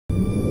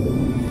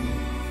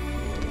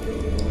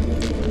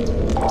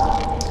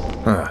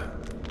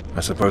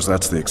I suppose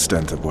that's the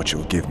extent of what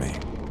you'll give me.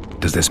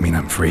 Does this mean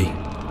I'm free?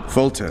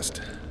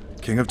 Foltest,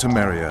 King of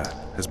Temeria,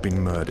 has been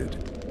murdered.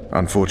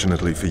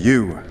 Unfortunately for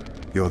you,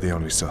 you're the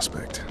only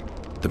suspect.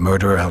 The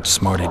murderer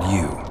outsmarted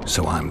you,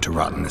 so I'm to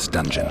rot in this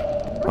dungeon.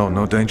 Oh,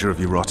 no danger of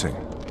you rotting.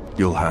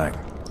 You'll hang.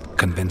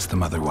 Convince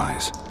them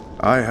otherwise.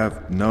 I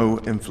have no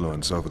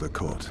influence over the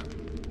court.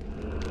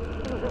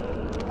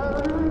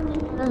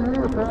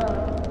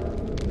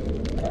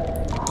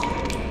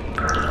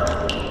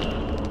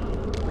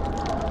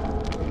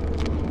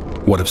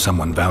 What if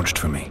someone vouched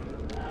for me?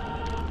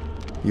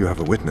 You have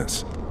a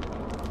witness.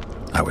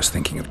 I was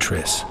thinking of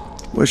Triss.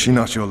 Was she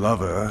not your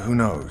lover? Who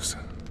knows?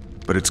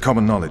 But it's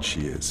common knowledge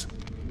she is.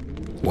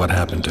 What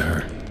happened to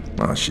her?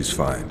 Oh, she's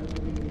fine.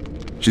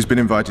 She's been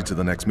invited to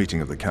the next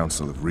meeting of the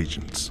Council of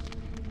Regents.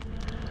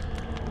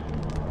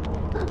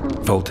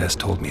 Foltest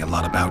told me a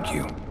lot about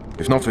you.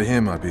 If not for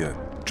him, I'd be a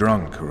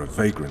drunk or a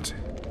vagrant.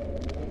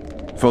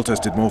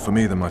 Foltest did more for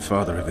me than my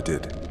father ever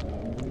did.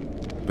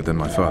 But then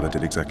my father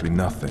did exactly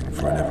nothing,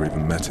 for I never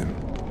even met him.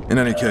 In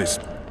any case,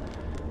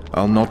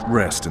 I'll not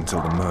rest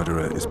until the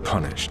murderer is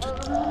punished.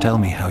 Tell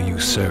me how you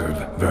serve,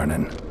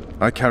 Vernon.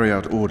 I carry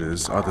out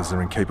orders others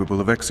are incapable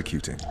of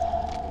executing.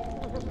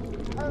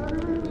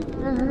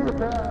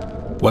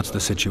 What's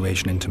the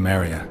situation in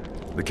Temeria?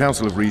 The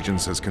Council of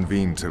Regents has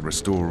convened to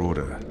restore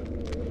order.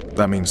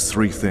 That means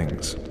three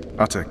things.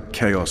 Utter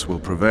chaos will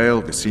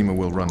prevail, Visima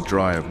will run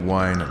dry of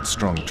wine and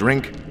strong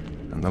drink,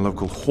 and the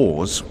local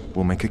whores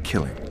will make a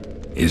killing.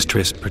 Is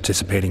Triss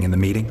participating in the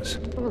meetings?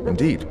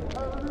 Indeed.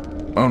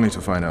 Only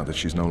to find out that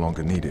she's no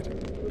longer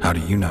needed. How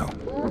do you know?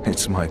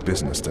 It's my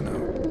business to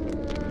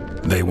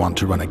know. They want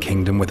to run a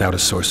kingdom without a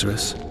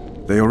sorceress?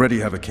 They already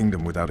have a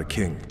kingdom without a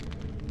king.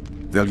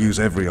 They'll use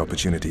every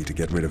opportunity to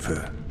get rid of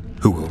her.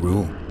 Who will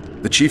rule?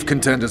 The chief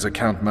contenders are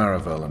Count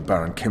Maravel and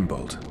Baron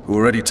Kimbold, who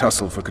already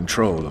tussle for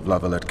control of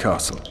Lavalette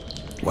Castle.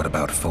 What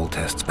about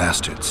Foltest's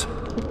bastards?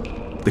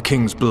 The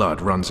king's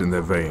blood runs in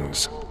their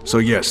veins. So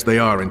yes, they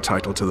are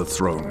entitled to the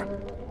throne.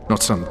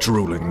 Not some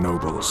drooling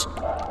nobles.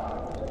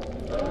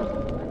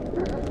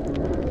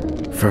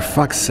 For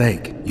fuck's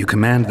sake, you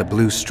command the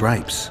Blue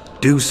Stripes.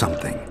 Do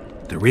something.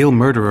 The real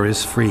murderer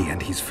is free,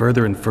 and he's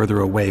further and further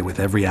away with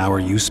every hour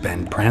you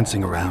spend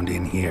prancing around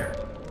in here.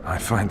 I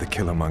find the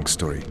Killer Monk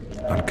story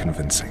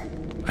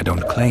unconvincing. I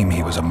don't claim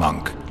he was a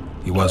monk.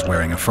 He was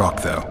wearing a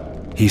frock, though.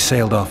 He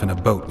sailed off in a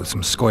boat with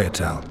some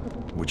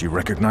Scoia'tael. Would you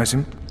recognize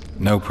him?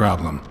 No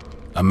problem.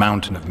 A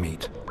mountain of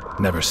meat.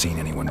 Never seen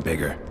anyone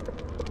bigger.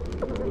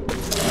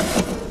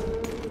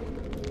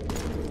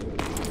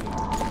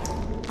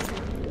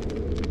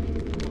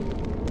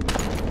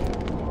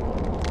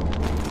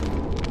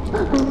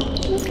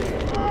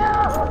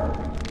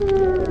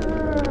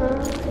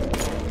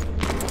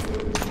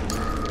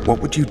 What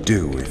would you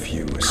do if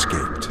you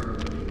escaped?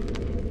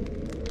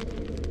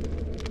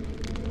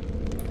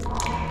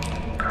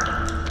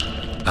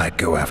 I'd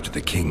go after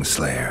the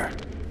Kingslayer.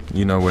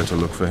 You know where to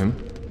look for him?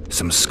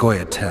 Some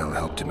Scoia'tael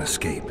helped him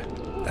escape.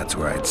 That's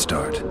where I'd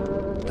start.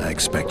 I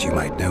expect you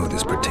might know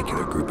this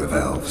particular group of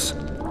elves.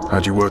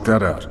 How'd you work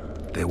that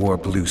out? They wore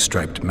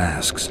blue-striped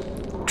masks.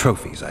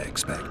 Trophies, I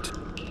expect.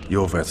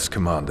 Yorveth's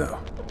commando.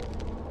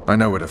 I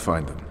know where to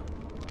find them.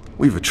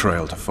 We've a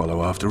trail to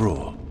follow after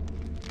all.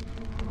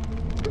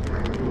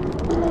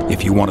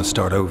 If you want to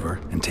start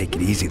over and take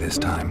it easy this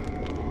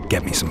time,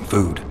 get me some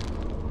food.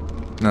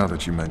 Now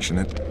that you mention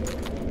it.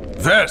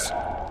 Vess!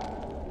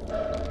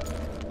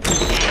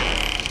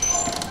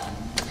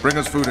 Bring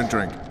us food and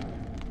drink.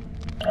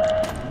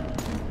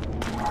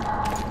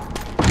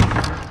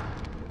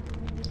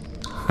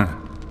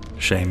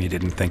 Shame you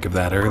didn't think of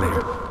that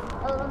earlier.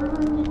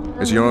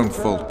 It's your own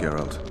fault,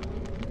 Geralt.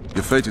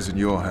 Your fate is in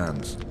your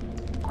hands.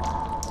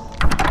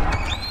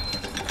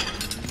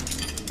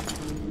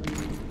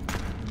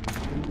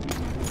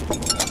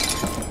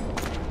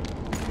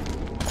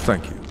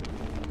 Thank you.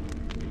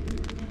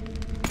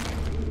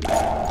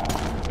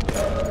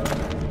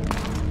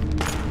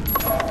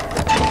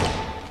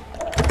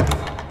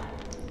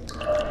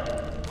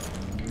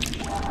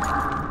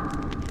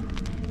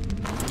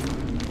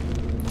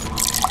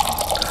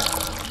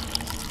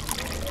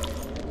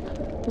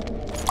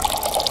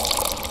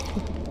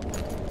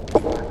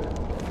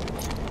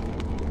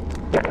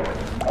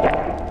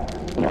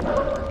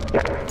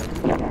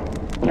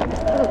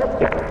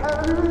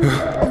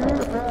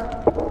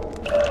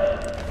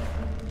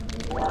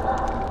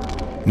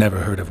 Never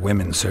heard of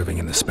women serving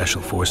in the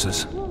Special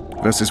Forces.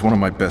 Vess is one of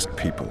my best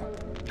people.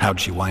 How'd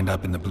she wind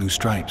up in the Blue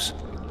Stripes?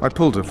 I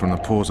pulled her from the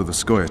paws of the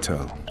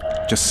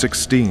Scoia'tael. Just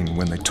 16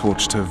 when they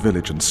torched her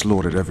village and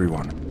slaughtered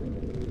everyone.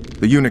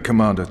 The unit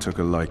commander took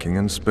a liking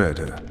and spared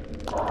her.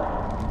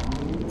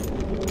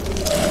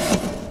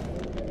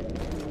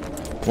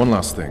 One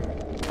last thing.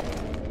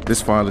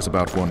 This file is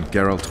about one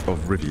Geralt of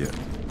Rivia.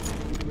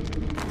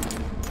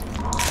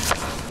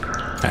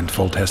 And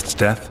Foltest's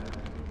death?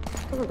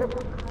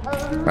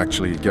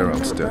 Actually,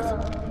 Geralt's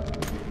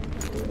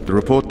death. The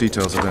report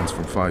details events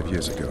from 5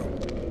 years ago.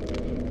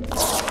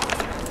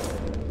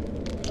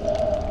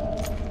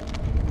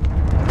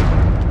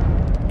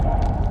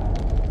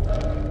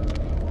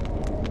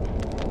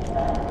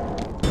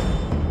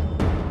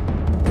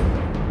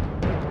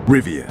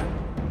 Rivia.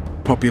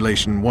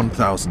 Population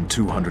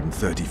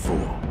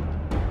 1,234.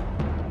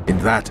 In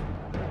that,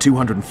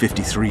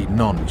 253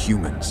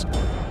 non-humans.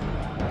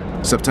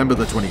 September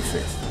the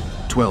 25th,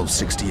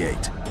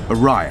 1268. A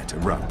riot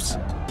erupts.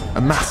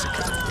 A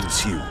massacre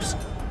ensues.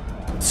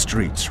 The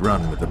streets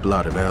run with the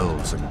blood of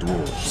elves and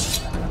dwarves.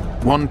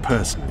 One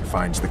person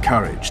finds the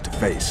courage to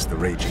face the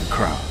raging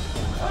crowd.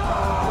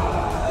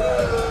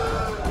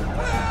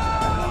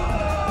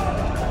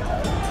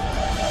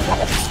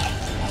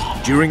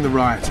 During the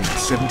rioting,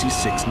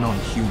 76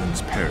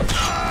 non-humans perished,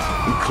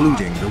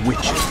 including the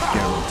witcher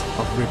Geralt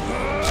of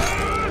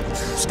Rivia.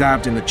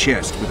 Stabbed in the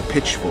chest with a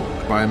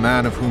pitchfork by a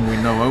man of whom we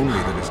know only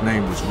that his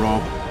name was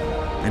Rob,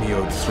 and he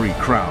owed 3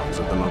 crowns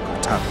at the local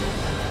tavern.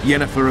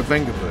 Yennefer of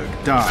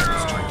Vengerberg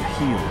dies trying to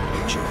heal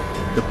the witcher.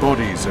 The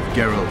bodies of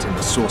Geralt and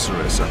the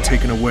sorceress are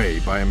taken away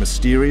by a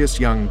mysterious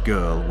young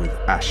girl with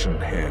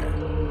ashen hair.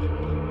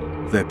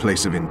 Their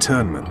place of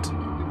interment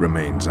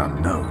remains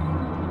unknown.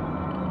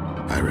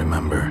 I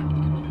remember.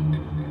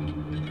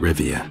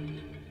 Rivia.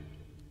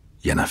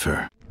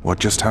 Yennefer. What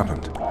just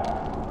happened?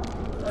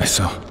 I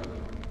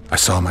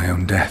saw my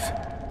own death.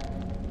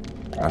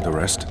 And the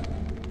rest?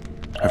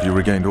 Have you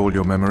regained all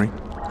your memory?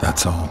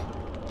 That's all.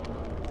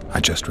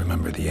 I just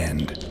remember the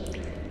end.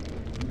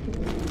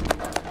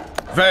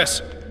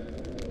 Vess!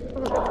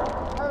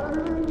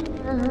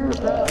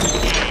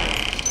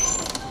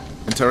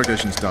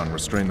 Interrogation's done.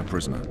 Restrain the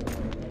prisoner.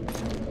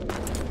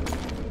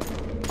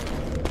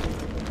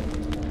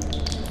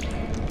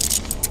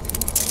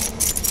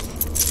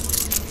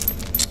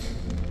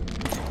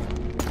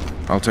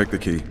 I'll take the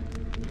key.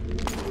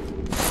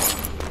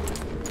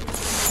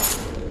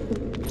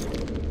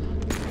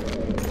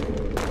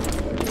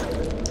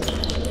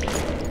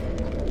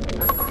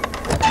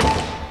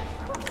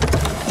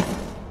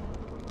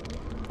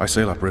 I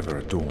sail upriver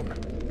at dawn.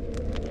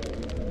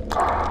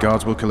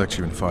 Guards will collect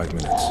you in 5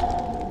 minutes.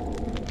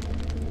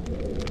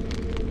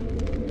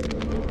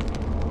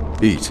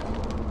 Eat.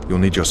 You'll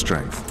need your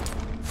strength.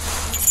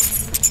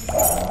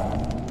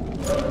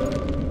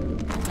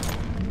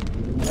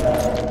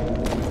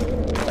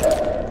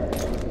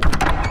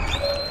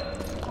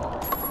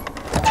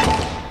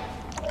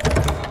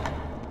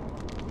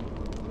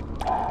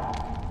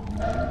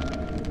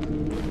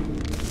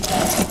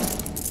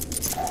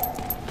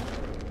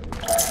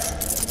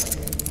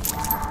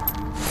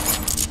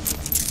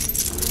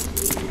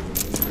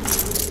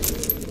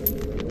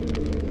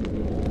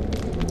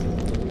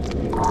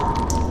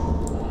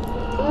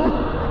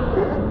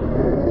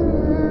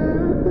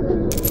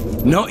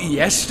 Not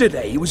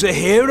yesterday, he was a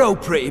hero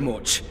pretty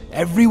much.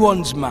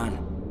 Everyone's man.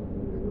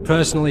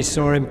 Personally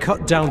saw him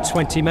cut down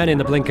 20 men in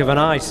the blink of an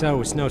eye,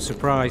 so it's no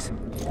surprise.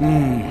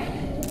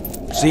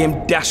 See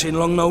him dashing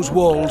along those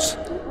walls?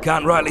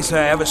 Can't rightly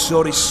say I ever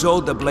saw his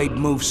sword the blade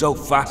move so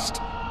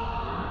fast.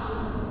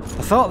 I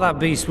thought that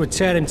beast would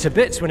tear him to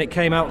bits when it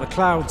came out of the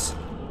clouds.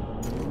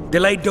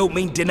 Delayed don't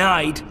mean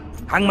denied.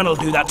 Hangman will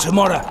do that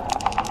tomorrow.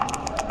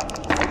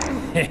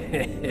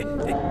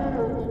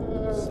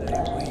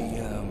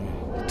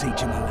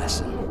 Teach him a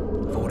lesson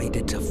for what he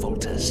did to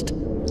Foltest.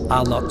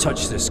 I'll not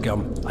touch the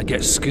scum. I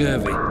get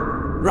scurvy.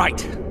 Right.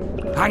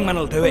 Hangman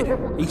will do it.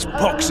 He's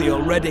poxy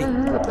already.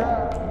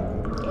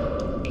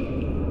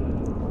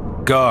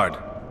 Guard.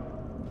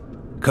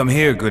 Come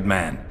here, good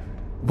man.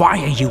 Why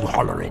are you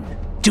hollering?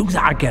 Do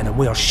that again and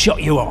we'll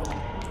shut you up.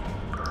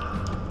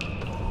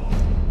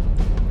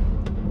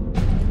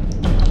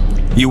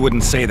 You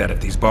wouldn't say that if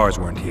these bars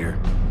weren't here.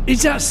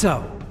 Is that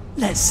so?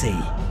 Let's see.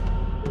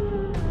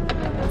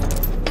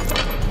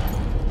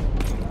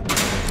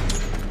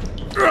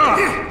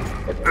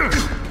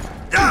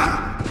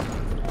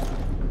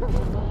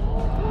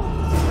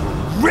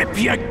 Rip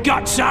your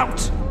guts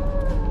out!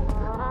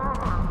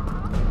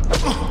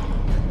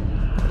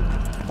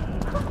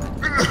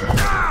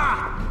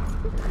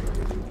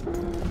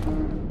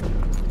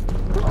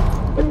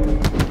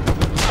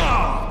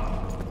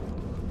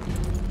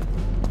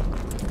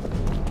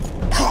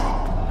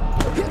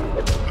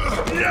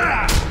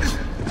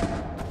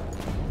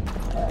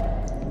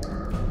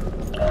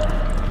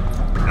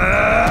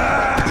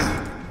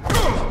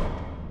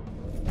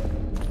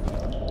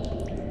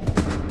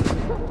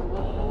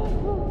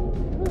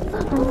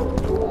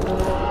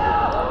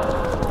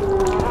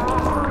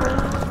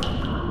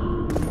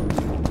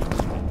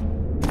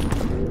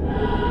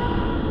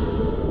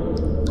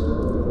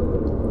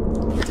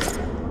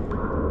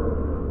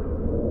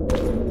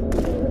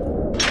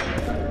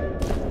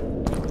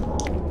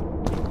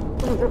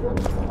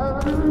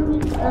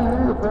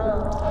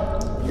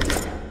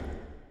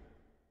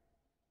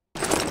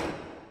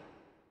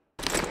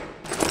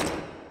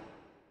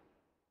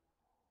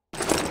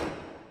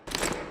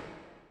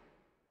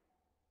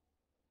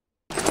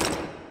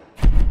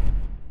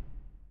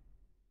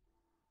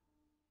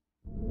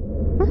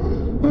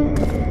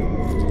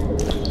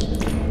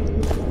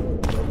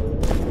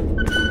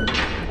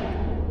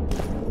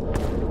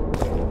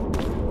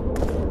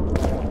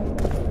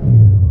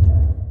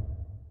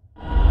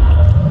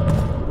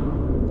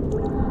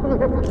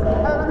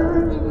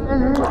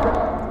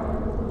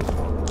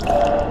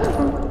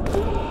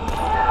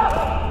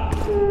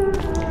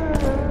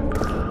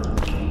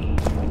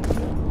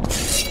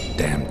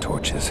 Damn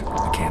torches.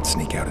 I can't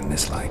sneak out in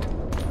this light.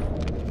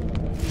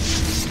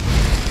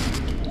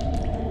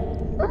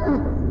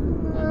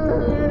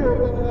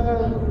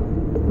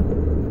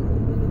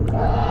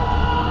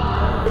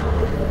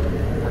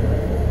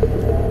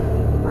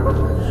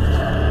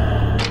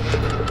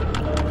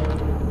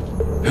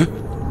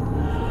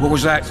 What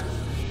was that?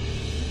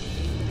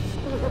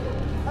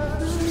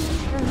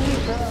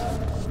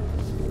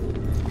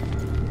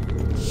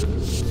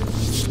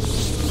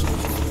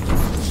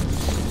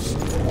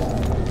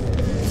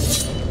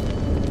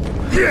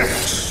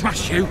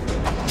 Smash you!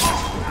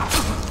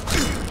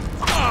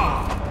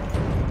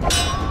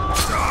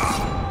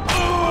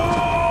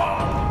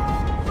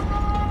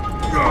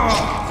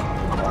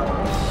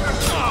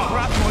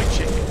 Grab my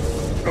chicken.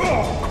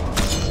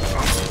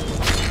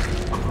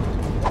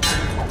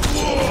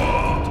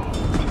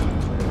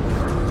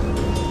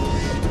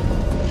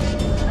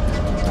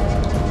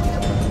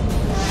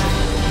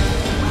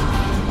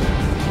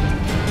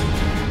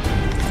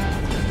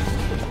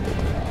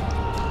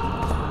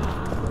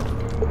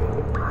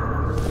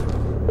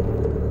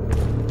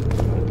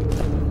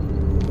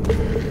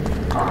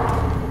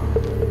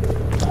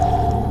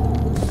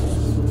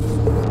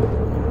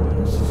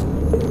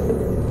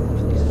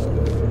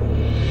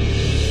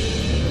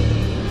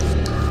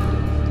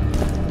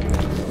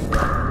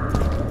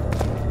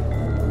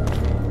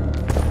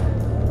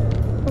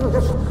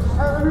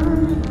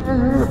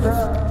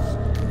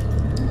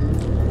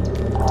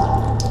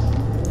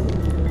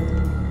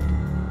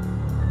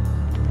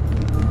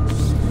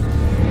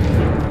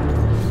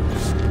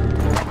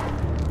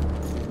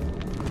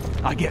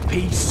 I get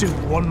pea soup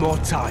one more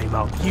time,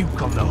 I'll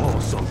puke on the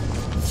horse on.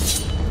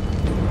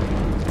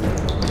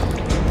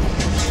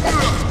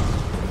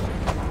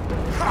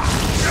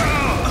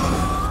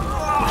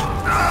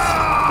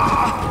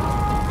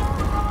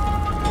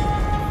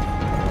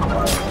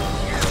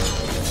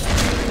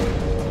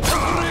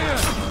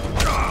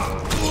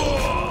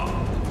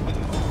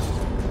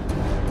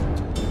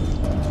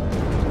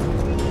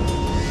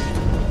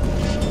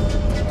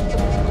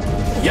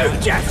 You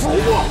deaf for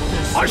what?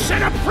 I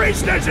said a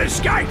prisoner's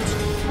escaped!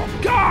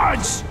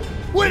 Guards!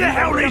 Where the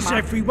hell is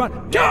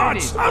everyone?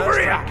 Guards, over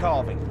here!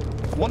 Carving.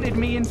 Wanted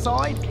me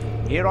inside?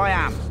 Here I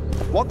am.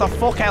 What the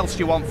fuck else do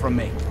you want from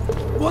me?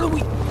 What are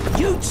we...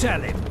 You tell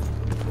him!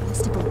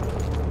 Constable,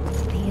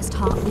 pierced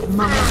heart with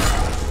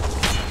mummy.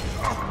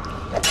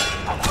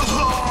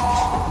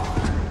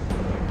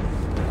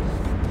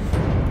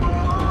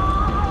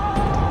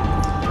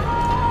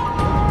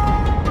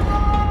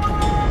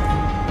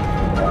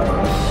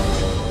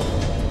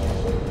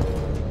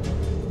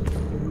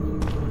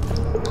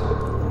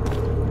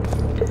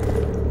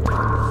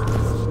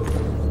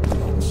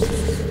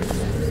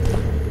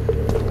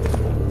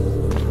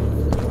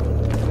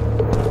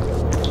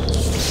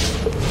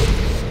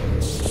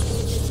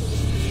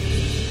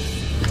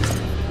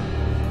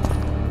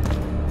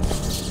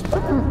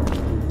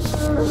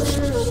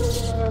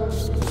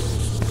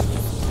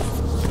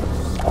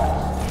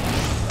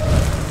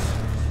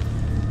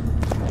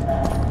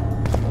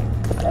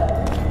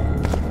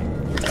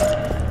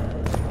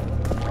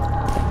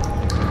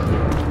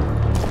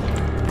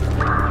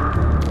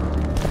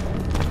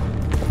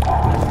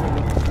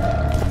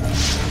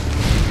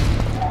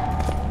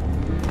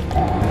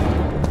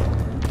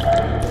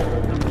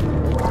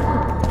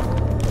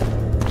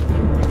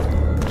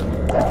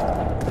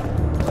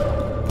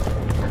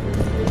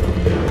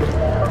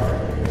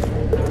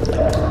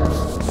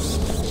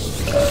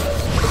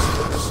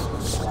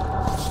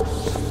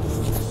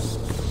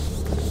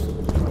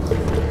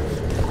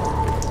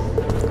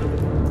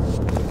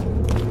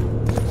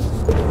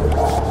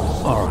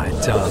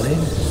 Darling.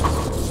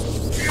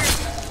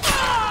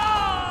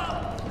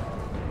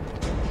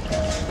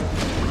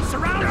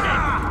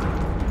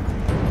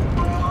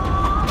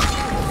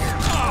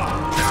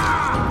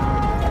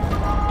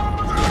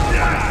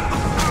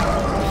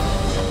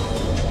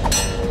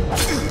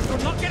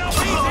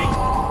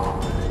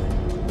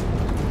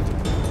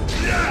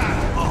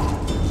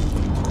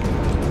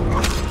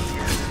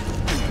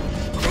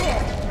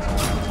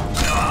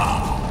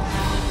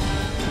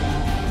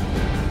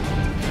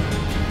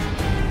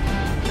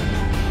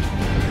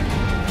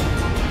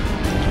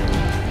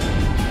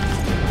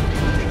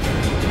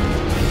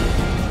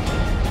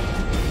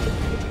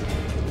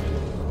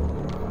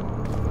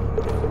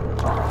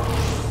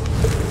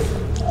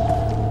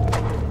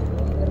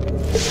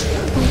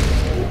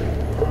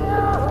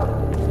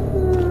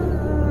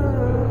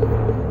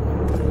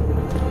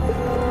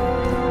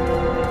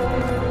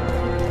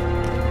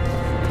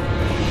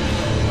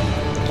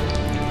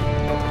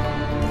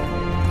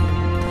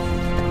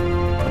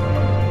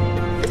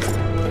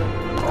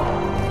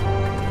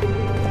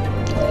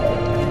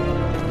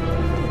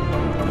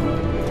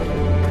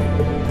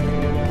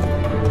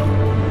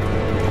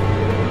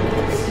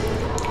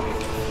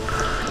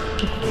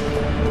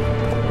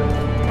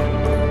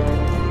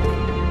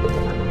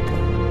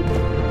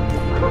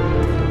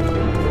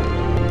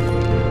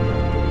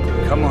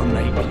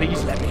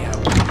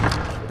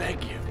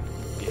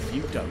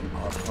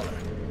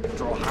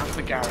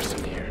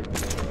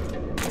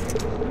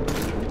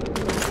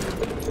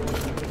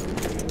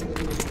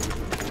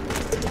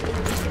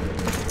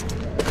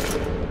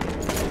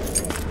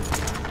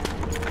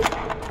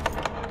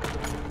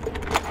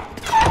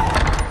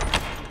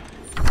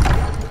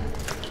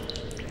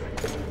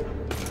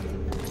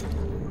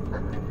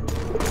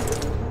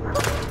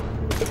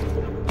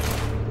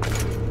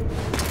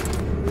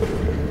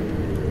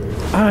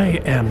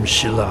 I am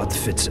Shilad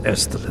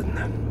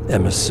Fitz-Estelin,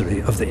 emissary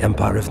of the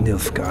Empire of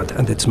Nilfgaard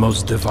and its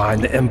most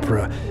divine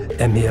Emperor,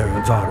 Emir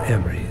Var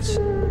Emrys.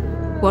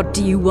 What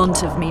do you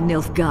want of me,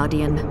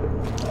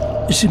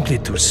 Nilfgaardian? Simply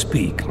to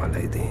speak, my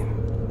lady.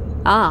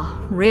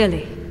 Ah,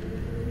 really?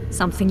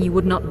 Something you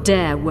would not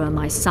dare were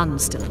my son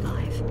still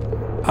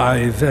alive.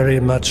 I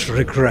very much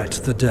regret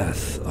the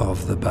death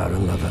of the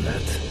Baron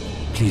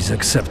Lavalette. Please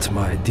accept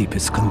my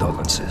deepest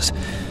condolences.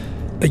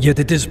 Yet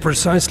it is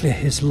precisely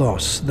his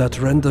loss that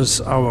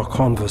renders our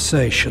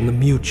conversation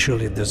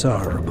mutually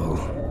desirable.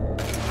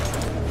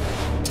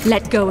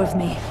 Let go of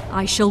me.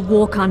 I shall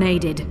walk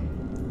unaided.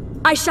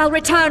 I shall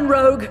return,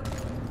 rogue!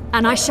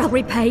 And I shall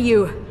repay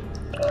you.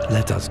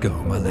 Let us go,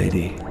 my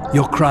lady.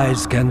 Your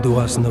cries can do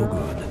us no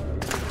good.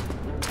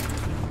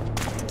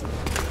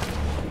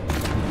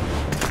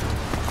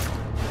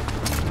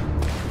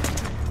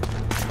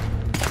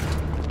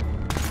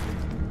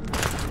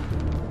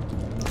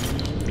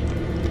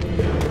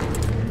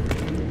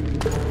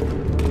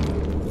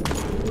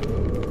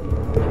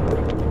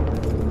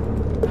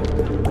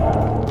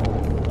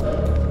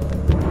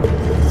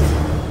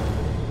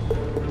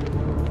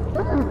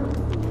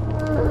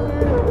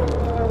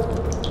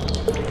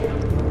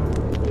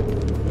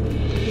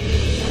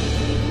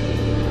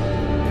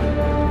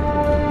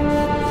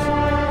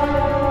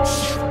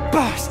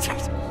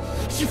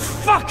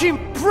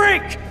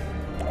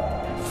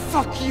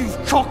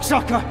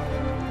 Cocksucker!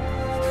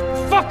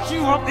 Fuck you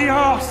up the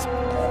arse!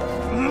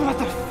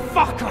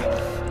 Motherfucker!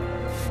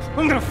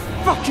 I'm gonna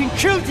fucking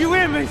kill you,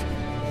 hear me?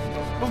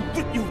 I'll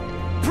rip you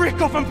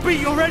brick off and beat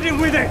your head in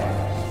with it!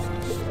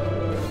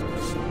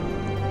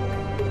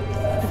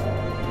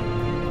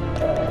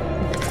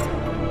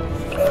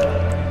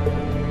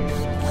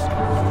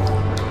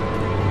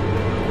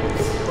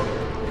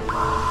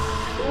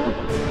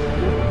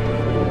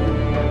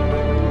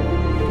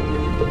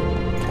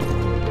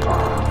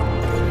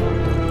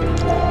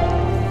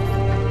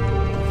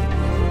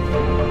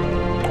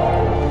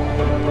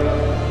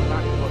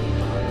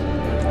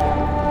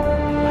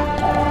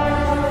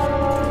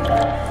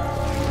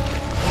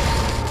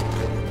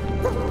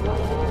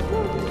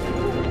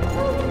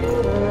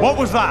 What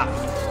was that?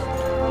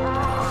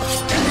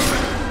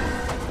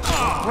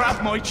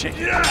 Grab my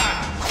chicken.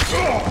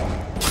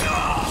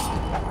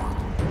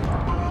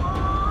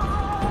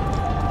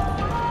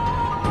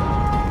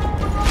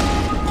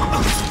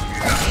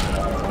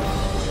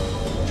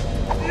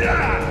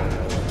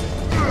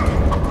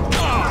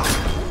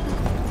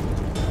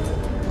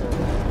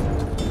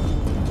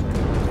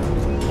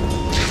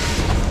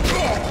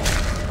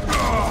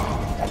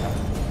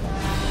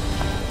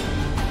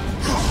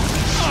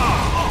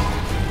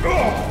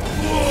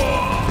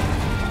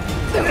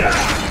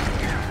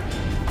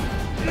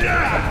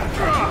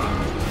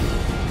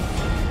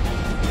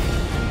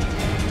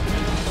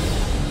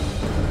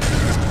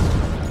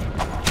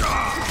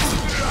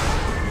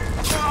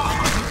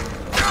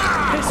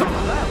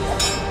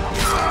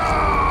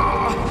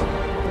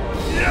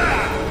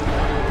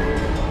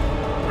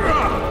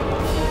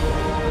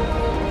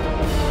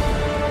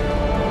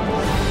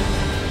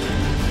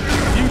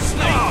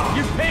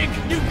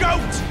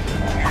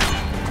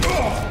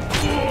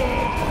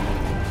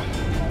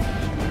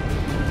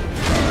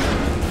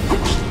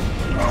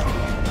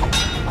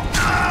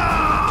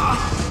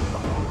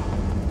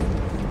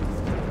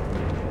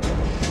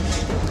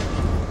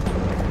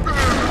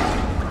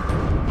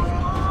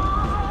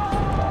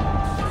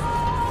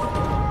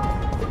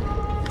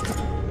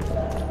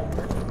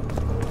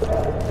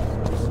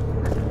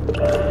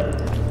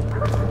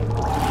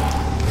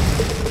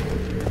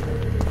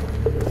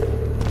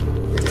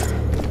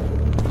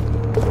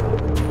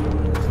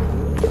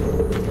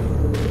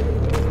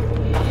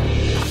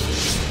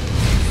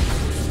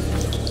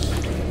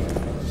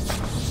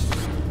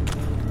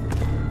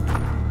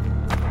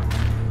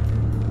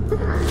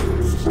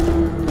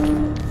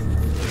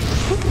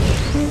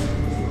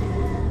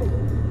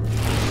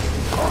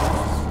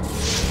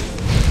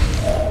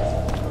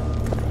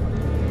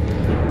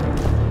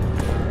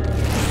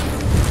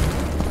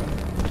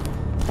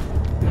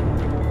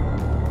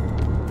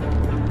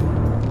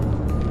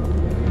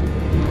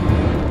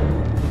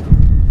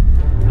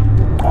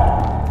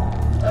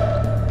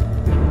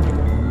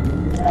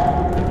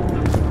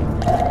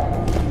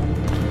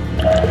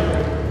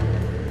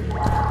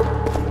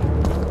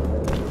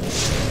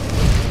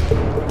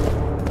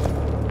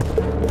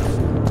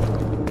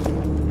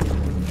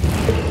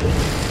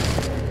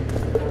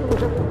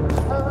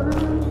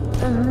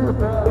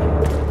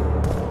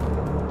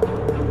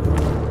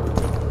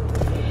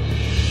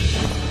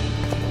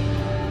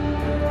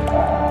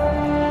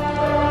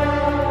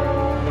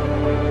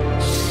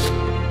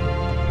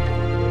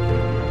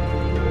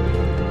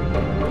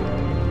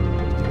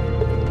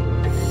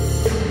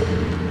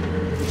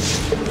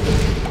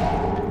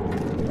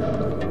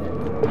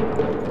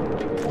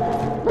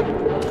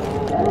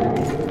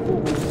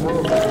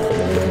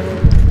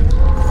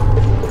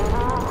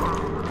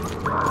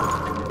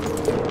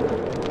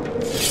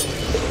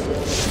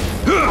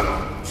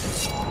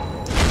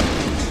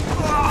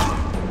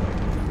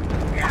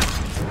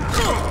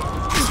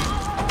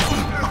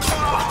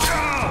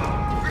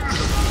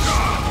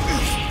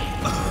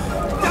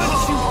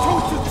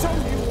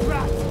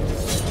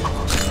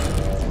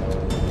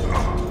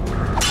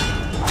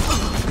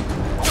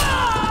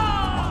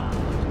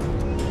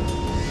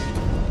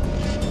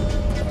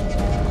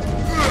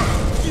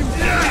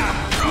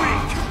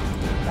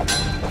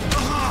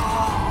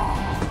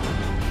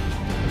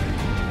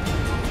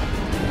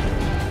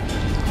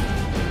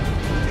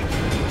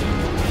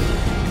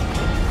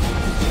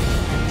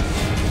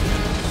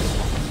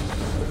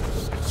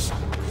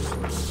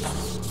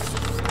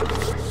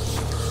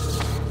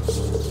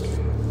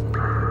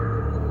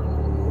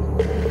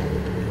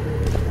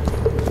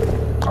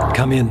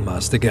 Come in,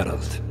 Master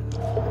Geralt.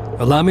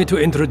 Allow me to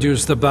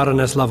introduce the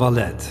Baroness La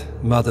Valette,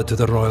 mother to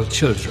the royal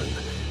children,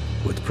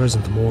 who at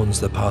present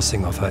mourns the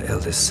passing of her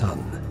eldest son.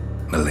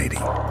 Milady.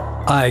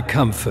 I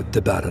comfort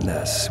the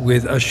Baroness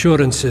with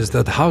assurances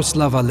that House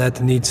La Valette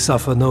need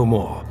suffer no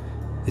more,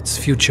 its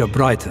future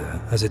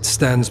brighter as it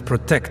stands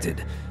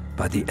protected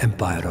by the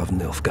Empire of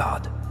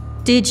Nilfgaard.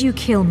 Did you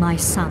kill my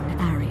son,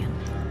 Arion?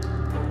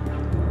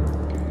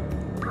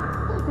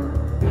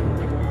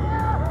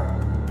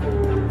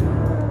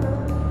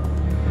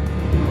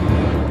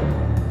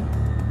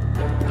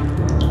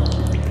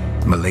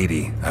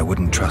 Milady, I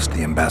wouldn't trust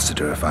the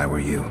ambassador if I were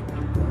you.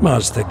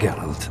 Master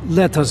Geralt,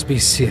 let us be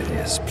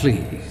serious,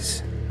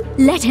 please.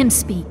 Let him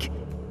speak.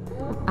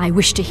 I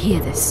wish to hear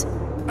this.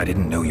 I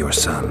didn't know your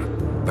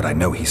son, but I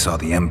know he saw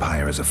the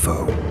Empire as a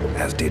foe,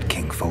 as did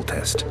King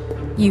Foltest.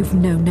 You've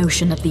no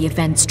notion of the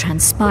events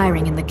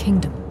transpiring in the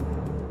kingdom,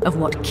 of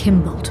what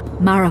Kimbolt,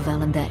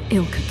 Maravel and their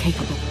ilk are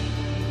capable.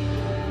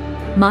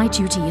 My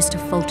duty is to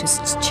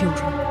Foltest's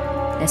children,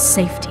 their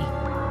safety.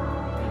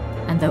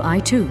 And though I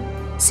too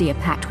see a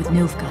pact with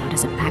Nilfgaard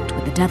as a pact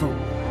with the devil,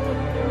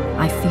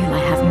 I feel I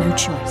have no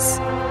choice.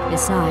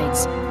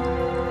 Besides,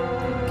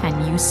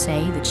 can you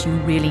say that you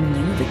really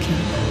knew the king?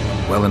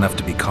 Well enough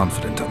to be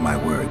confident of my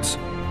words.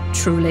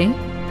 Truly? In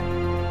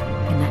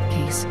that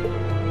case,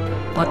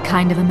 what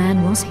kind of a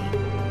man was he?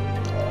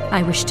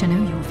 I wish to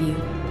know your view.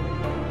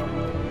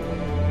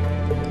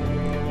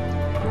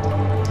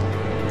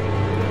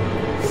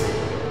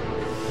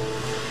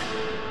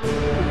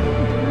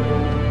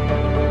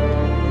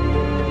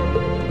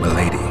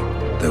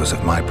 Those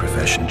of my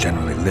profession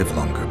generally live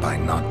longer by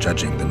not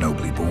judging the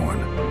nobly born,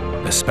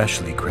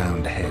 especially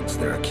crowned heads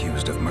they're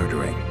accused of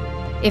murdering.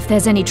 If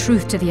there's any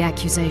truth to the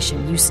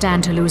accusation, you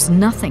stand to lose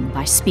nothing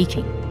by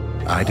speaking.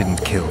 I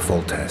didn't kill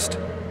Foltest.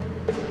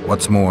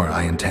 What's more,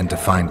 I intend to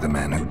find the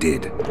man who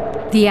did.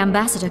 The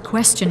ambassador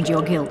questioned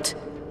your guilt.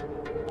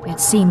 It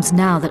seems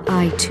now that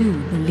I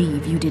too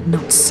believe you did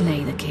not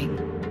slay the king.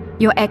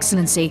 Your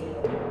Excellency,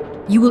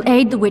 you will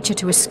aid the Witcher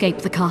to escape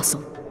the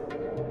castle.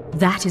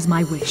 That is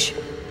my wish.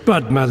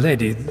 But, my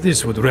lady,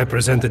 this would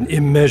represent an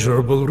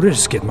immeasurable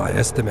risk in my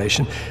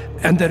estimation.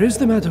 And there is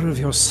the matter of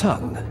your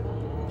son.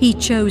 He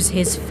chose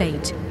his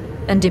fate,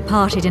 and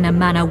departed in a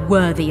manner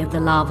worthy of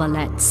the La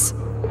Valettes.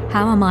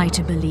 How am I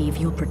to believe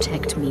you'll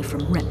protect me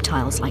from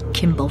reptiles like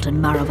Kimbolt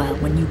and Maravel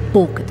when you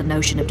balk at the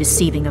notion of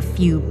deceiving a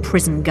few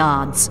prison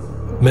guards?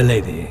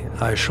 Milady,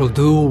 I shall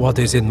do what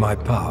is in my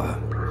power.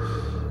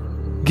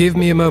 Give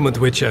me a moment,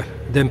 Witcher,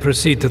 then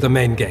proceed to the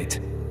main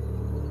gate.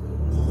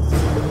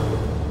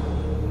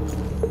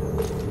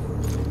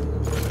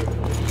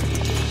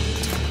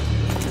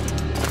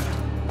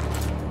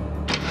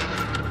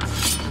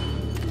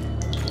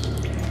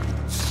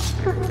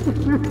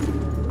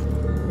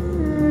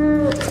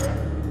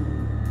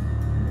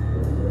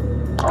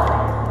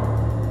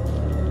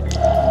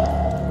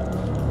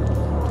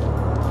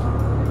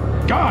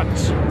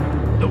 Guards!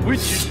 The witch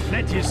has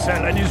fled his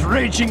cell and is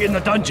raging in the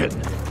dungeon.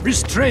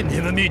 Restrain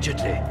him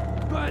immediately.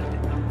 But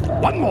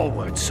one more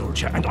word,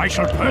 soldier, and I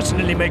shall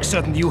personally make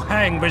certain you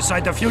hang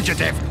beside the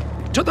fugitive.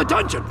 To the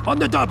dungeon, on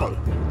the double!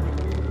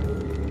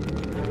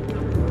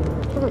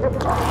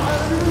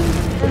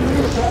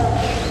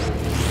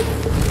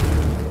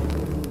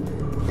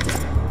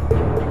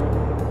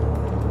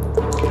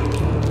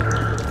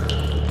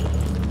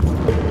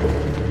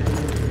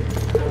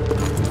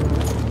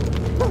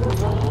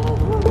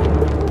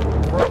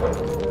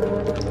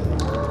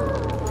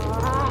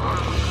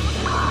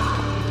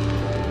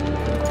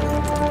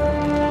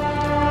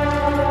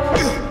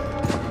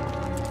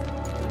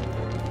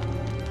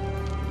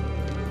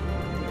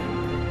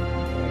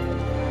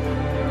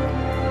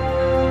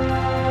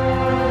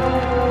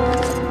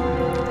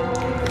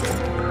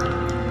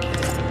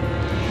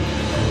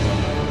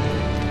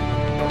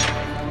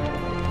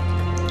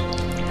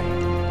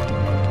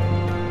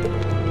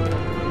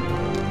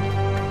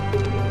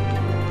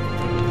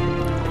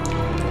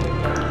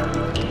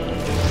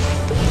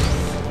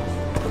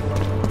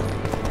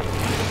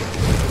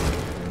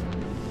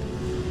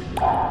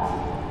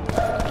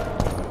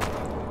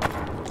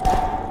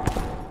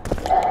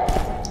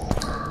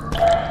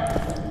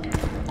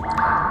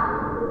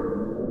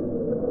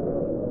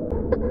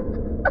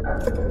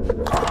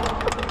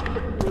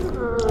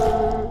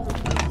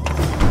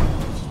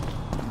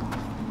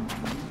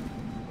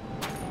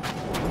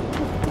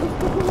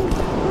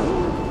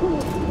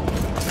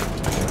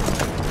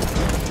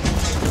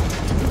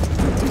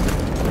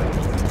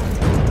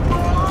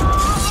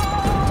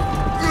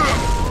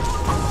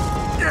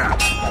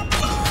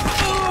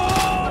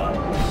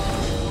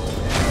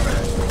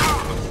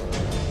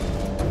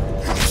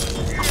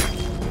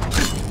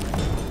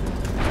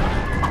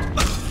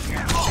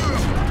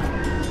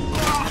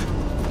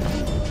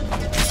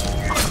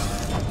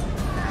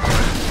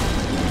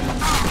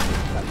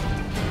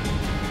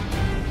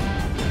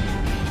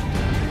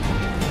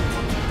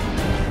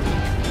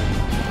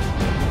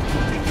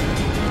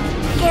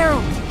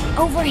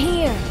 Over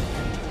here!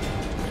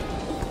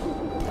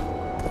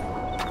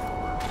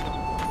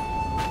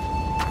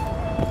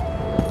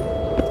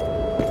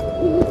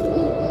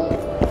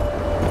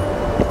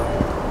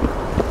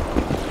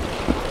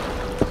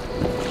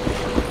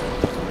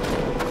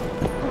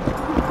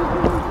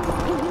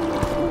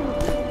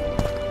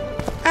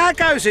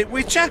 How's it,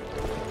 Witcher?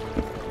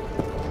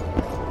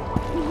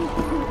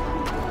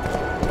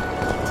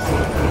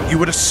 You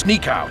were to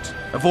sneak out.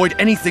 Avoid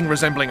anything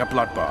resembling a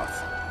bloodbath.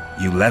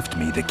 You left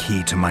me the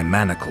key to my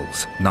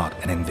manacles, not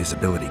an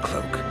invisibility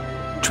cloak.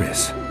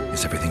 Triss,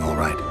 is everything all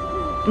right?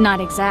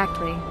 Not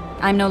exactly.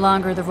 I'm no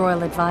longer the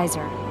royal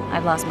advisor.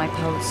 I've lost my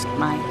post,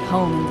 my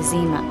home in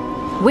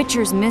Vizima.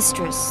 Witcher's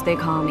mistress, they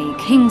call me.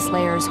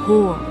 Kingslayer's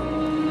whore.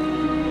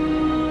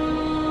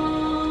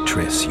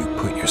 Triss, you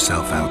put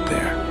yourself out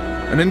there.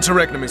 An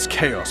interregnum is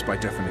chaos by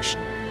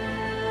definition.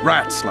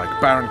 Rats like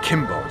Baron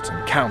Kimbolt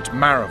and Count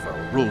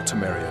Maravel rule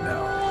Temeria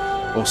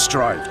now, or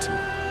strive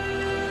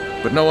to.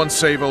 But no one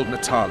save old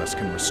Natalis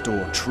can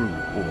restore true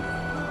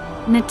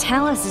order.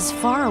 Natalis is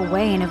far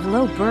away and of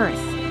low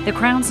birth. The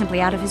crown's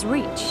simply out of his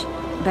reach.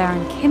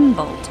 Baron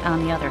Kimbolt,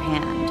 on the other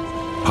hand.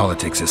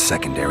 Politics is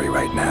secondary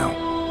right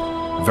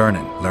now.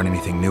 Vernon, learn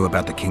anything new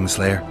about the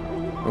Kingslayer?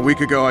 A week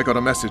ago I got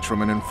a message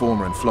from an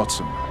informer in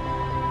Flotsam.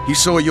 He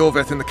saw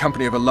Yorveth in the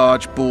company of a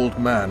large, bald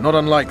man, not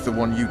unlike the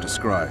one you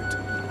described.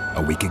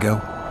 A week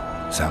ago?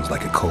 Sounds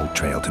like a cold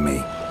trail to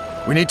me.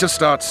 We need to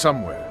start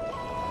somewhere.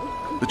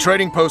 The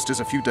trading post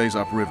is a few days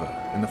upriver,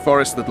 in the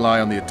forests that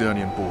lie on the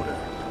Edirnian border.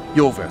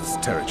 Yorveth's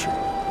territory.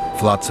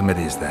 Flotsam it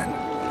is, then.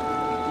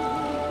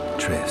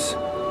 Triss.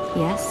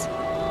 Yes?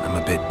 I'm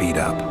a bit beat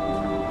up.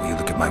 Will you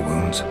look at my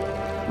wounds?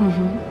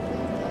 Mm-hmm.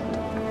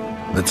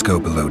 Let's go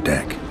below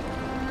deck.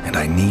 And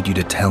I need you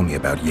to tell me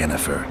about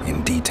Yennefer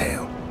in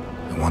detail.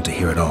 I want to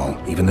hear it all,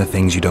 even the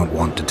things you don't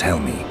want to tell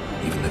me,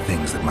 even the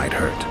things that might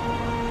hurt.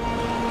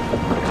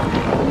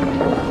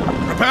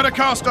 Prepare to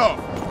cast off!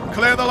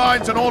 Clear the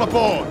lines and all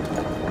aboard!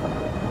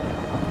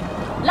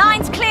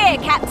 Lines clear,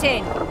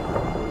 Captain!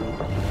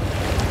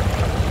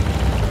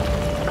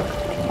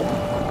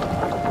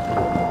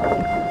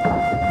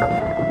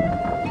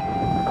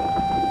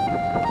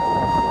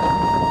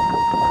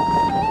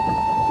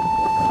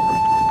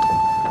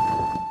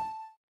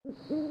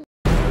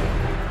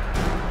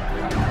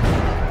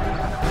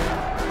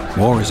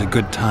 War is a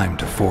good time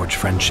to forge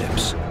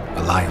friendships,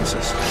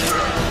 alliances.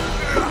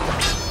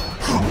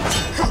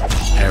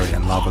 Harry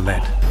and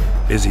Lavalette,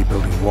 busy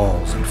building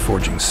walls and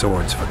forging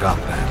swords, forgot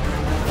that.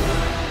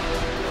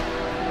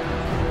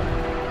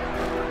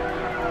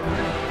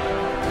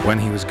 When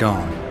he was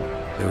gone,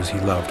 those he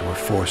loved were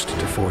forced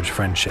to forge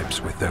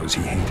friendships with those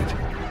he hated.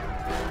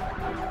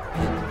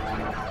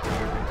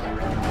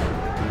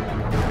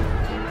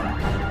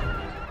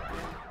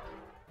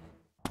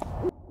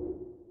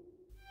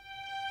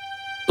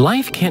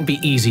 Life can't be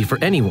easy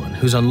for anyone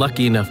who's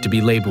unlucky enough to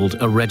be labeled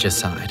a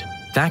regicide.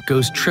 That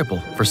goes triple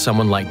for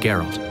someone like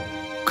Geralt.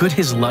 Could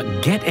his luck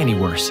get any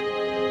worse?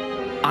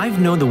 I've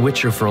known the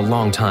Witcher for a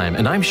long time,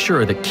 and I'm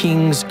sure that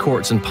kings,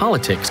 courts, and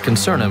politics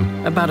concern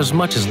him about as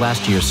much as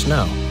last year's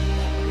snow.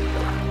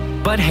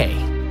 But hey,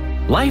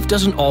 life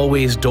doesn't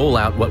always dole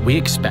out what we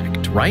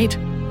expect, right?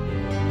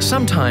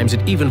 Sometimes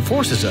it even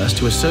forces us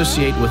to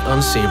associate with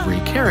unsavory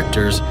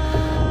characters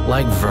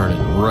like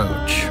Vernon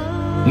Roach.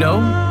 No,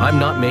 I'm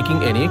not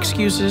making any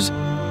excuses,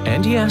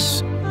 and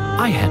yes,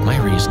 I had my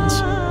reasons.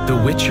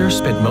 The Witcher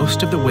spent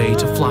most of the way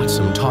to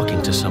Flotsam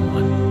talking to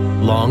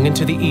someone. Long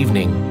into the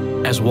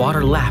evening, as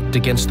water lapped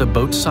against the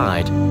boat's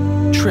side,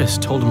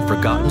 Triss told him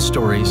forgotten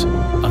stories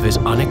of his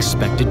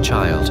unexpected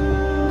child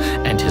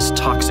and his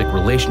toxic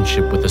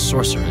relationship with a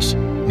sorceress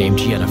named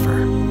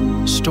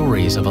Yennefer.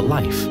 Stories of a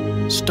life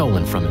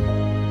stolen from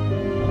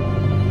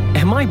him.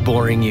 Am I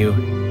boring you?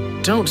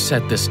 Don't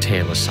set this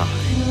tale aside.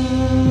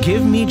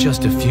 Give me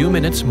just a few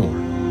minutes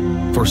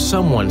more, for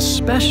someone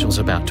special's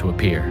about to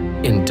appear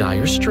in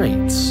dire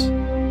straits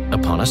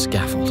upon a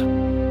scaffold.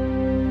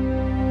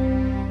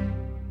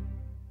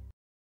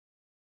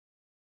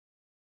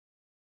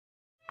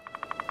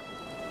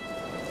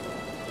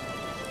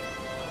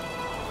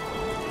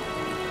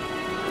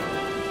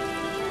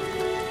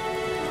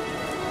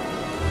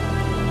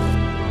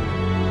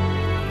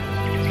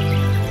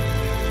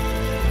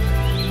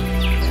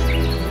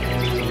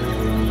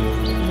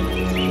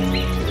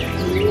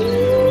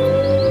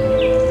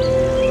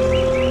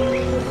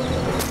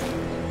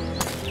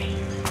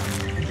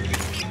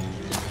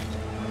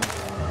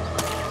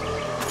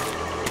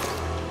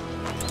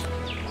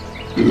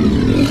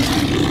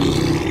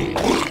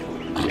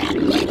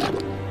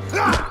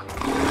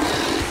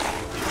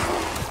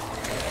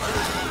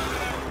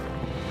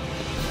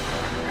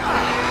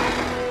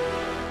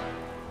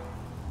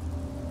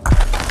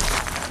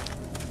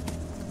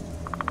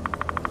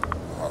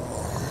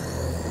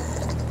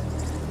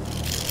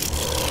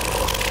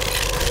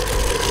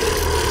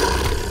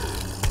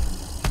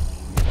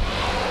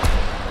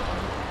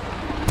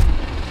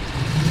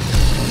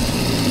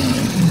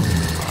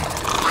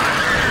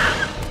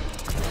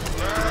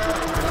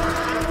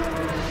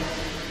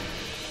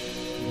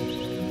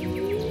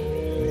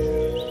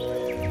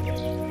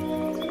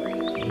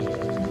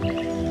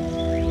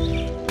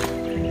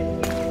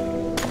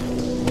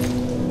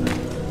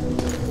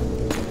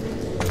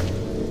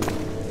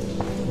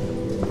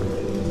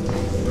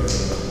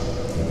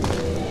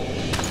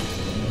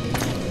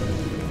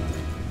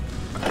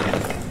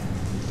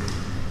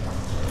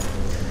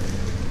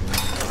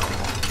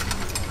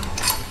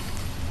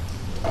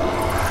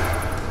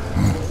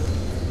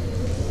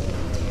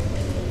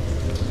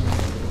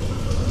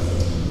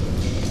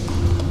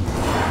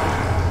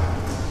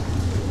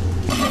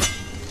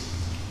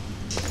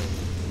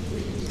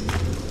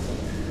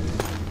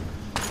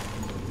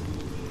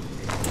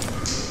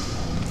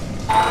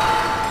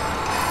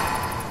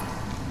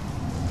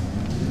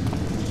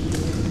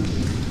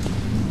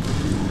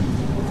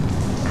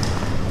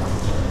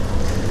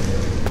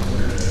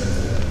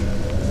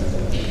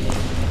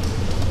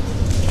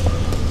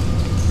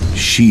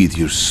 Sheathe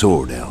your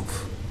sword,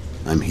 elf.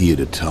 I'm here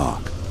to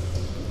talk.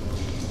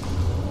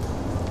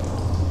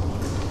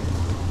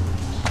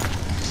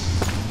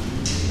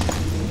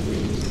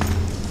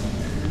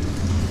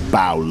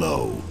 Bow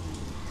low.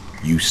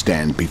 You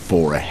stand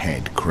before a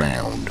head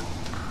crowned.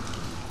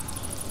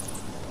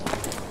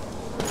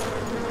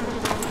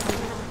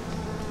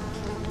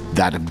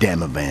 That of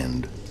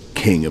Demavend,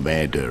 King of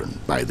Aedirn,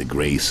 by the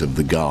grace of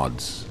the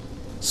gods,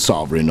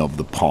 sovereign of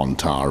the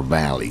Pontar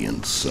Valley,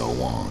 and so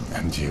on.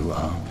 And you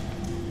are?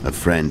 A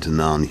friend to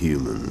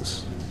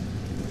non-humans.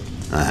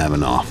 I have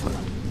an offer.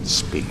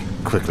 Speak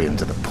quickly and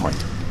to the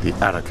point. The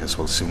Arrakis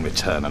will soon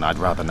return, and I'd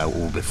rather know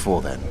all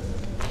before then.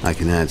 I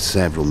can add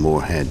several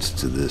more heads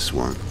to this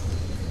one.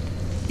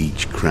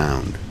 Each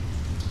crowned.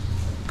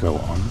 Go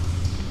on.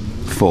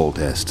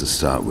 Foltest to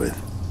start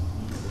with.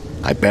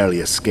 I barely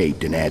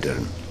escaped in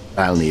Aedirn.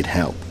 I'll need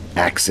help.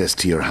 Access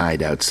to your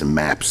hideouts and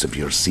maps of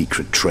your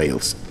secret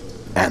trails.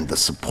 And the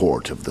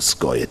support of the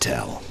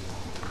Scoia'tael.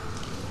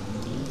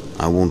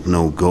 I want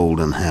no gold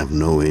and have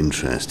no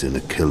interest in a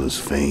killer's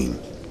fame.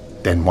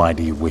 Then why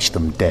do you wish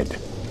them dead?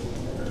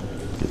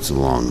 It's a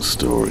long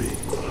story.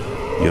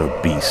 Your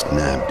beast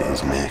nabbed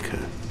his necker.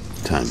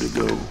 Time to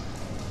go.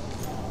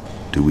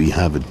 Do we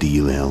have a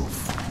deal, elf?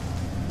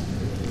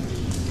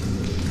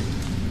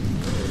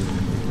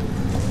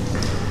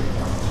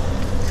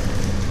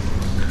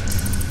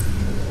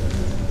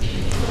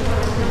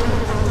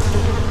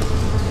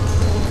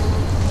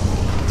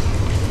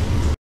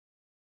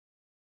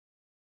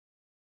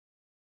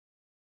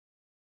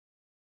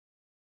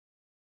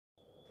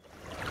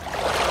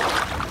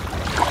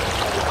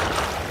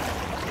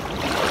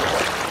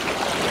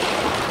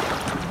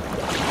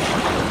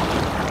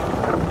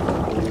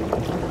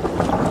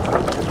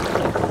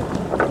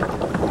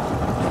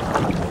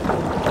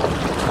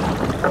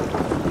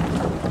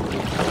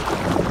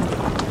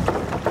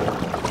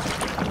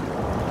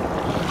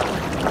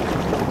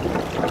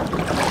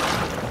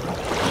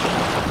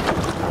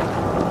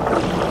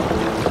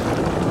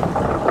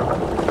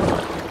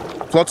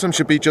 Flotsam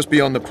should be just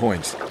beyond the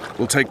point.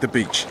 We'll take the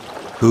beach.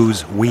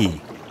 Who's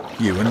we?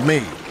 You and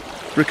me.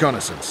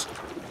 Reconnaissance.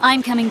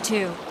 I'm coming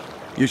too.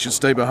 You should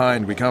stay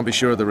behind. We can't be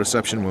sure of the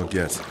reception we'll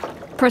get.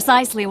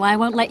 Precisely why I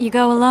won't let you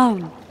go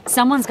alone.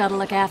 Someone's got to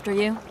look after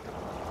you.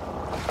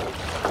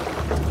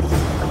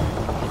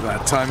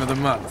 That time of the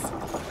month.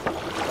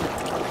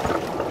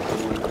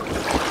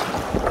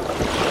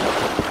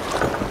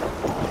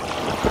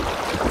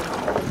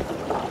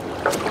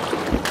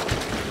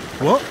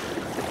 What?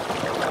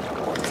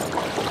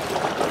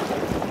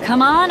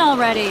 Come on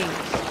already!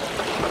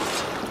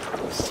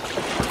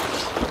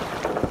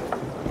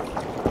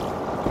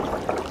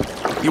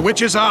 Your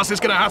witch's ass is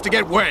gonna have to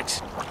get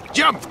wet!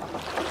 Jump!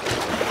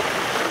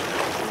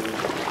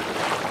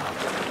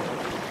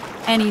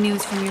 Any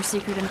news from your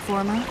secret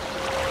informer?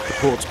 The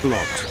port's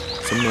blocked.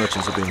 Some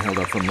merchants are being held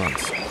up for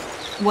months.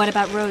 What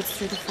about roads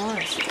through the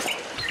forest?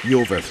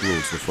 Yorveth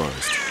rules the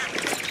forest.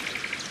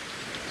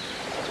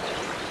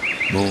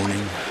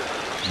 Morning.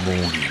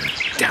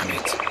 Damn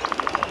it.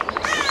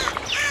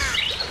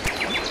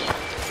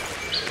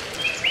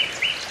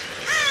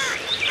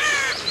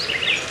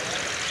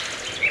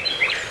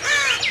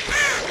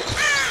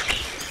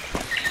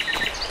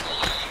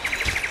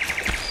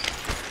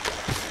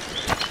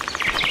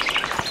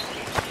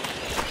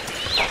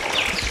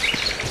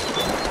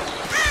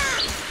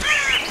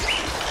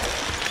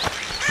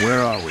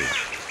 Where are we?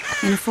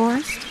 In a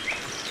forest?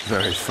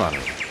 Very funny.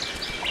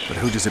 But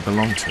who does it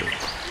belong to?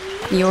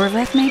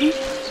 Yorveth, maybe?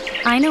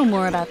 I know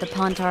more about the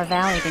Pontar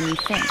Valley than you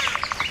think.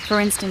 For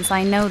instance,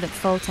 I know that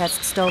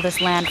Foltest stole this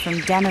land from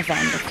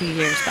Demavend a few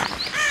years back.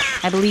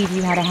 I believe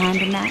you had a hand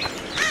in that?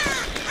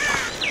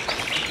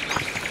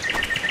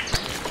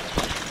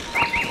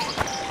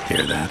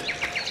 Hear that?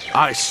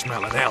 I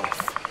smell an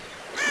elf.